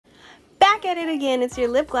at it again. It's your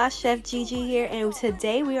lip gloss chef Gigi here, and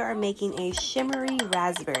today we are making a shimmery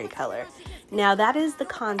raspberry color. Now that is the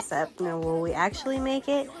concept. Now will we actually make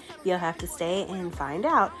it? You'll have to stay and find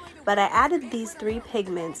out. But I added these 3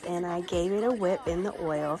 pigments and I gave it a whip in the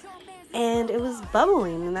oil, and it was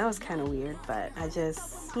bubbling, and that was kind of weird, but I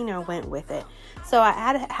just, went with it. So I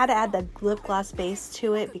had to add the lip gloss base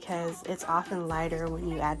to it because it's often lighter when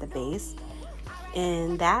you add the base.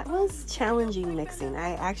 And that was challenging mixing.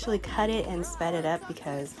 I actually cut it and sped it up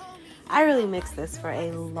because I really mixed this for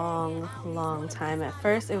a long time. At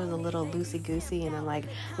first it was a little loosey-goosey and I'm like,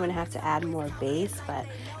 I'm gonna have to add more base, but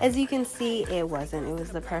as you can see, it wasn't. It was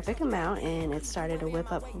the perfect amount and it started to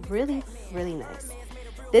whip up really nice.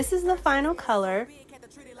 This is the final color.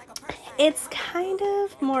 It's kind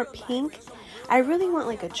of more pink. I really want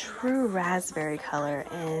like a true raspberry color,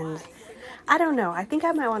 and I don't know. I think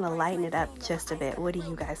I might want to lighten it up just a bit. What do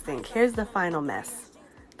you guys think? Here's the final mess.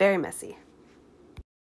 Very messy.